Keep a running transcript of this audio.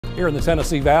Here in the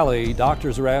Tennessee Valley,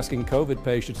 doctors are asking COVID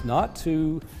patients not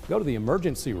to go to the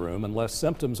emergency room unless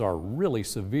symptoms are really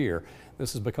severe.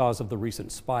 This is because of the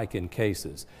recent spike in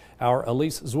cases. Our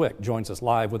Elise Zwick joins us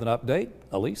live with an update.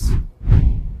 Elise?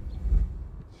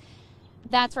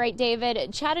 That's right,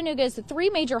 David. Chattanooga's three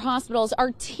major hospitals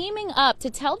are teaming up to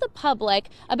tell the public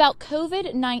about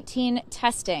COVID-19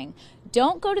 testing.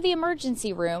 Don't go to the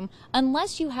emergency room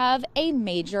unless you have a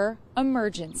major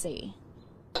emergency.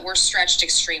 We're stretched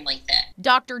extremely thin.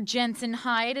 Dr. Jensen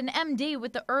Hyde, an MD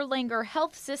with the Erlanger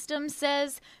Health System,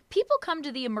 says people come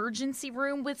to the emergency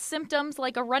room with symptoms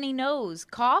like a runny nose,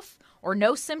 cough, or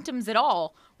no symptoms at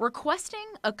all, requesting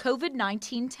a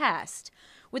COVID-19 test.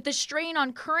 With the strain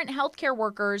on current healthcare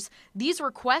workers, these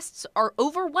requests are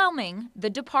overwhelming the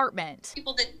department.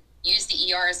 People that use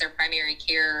the ER as their primary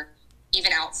care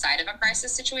even outside of a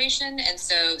crisis situation, and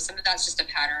so some of that's just a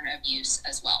pattern of use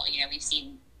as well. We've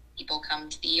seen people come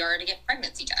to the ER to get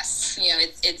pregnancy tests.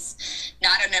 It's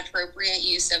not an appropriate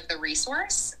use of the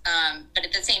resource, but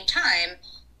at the same time,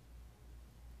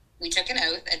 we took an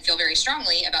oath and feel very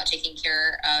strongly about taking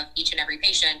care of each and every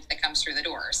patient that comes through the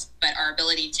doors. But our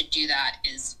ability to do that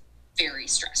is very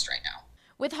stressed right now.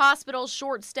 With hospitals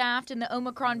short-staffed and the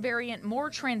Omicron variant more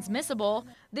transmissible,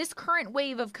 this current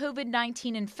wave of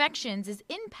COVID-19 infections is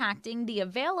impacting the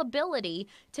availability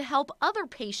to help other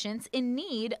patients in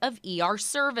need of ER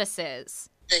services.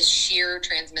 The sheer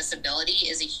transmissibility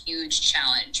is a huge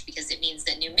challenge because it means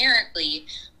that numerically,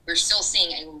 we're still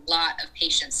seeing a lot of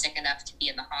patients sick enough to be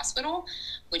in the hospital,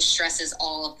 which stresses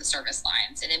all of the service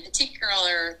lines, and in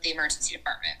particular, the emergency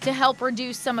department. To help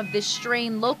reduce some of this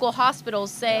strain, local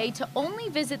hospitals say to only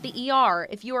visit the ER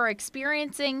if you are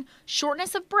experiencing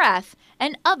shortness of breath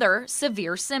and other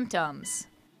severe symptoms.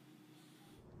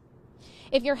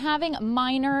 If you're having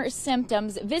minor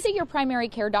symptoms, visit your primary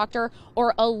care doctor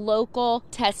or a local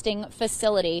testing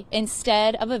facility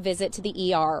instead of a visit to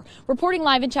the ER. Reporting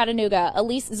live in Chattanooga,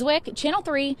 Elise Zwick, Channel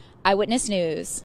 3 Eyewitness News.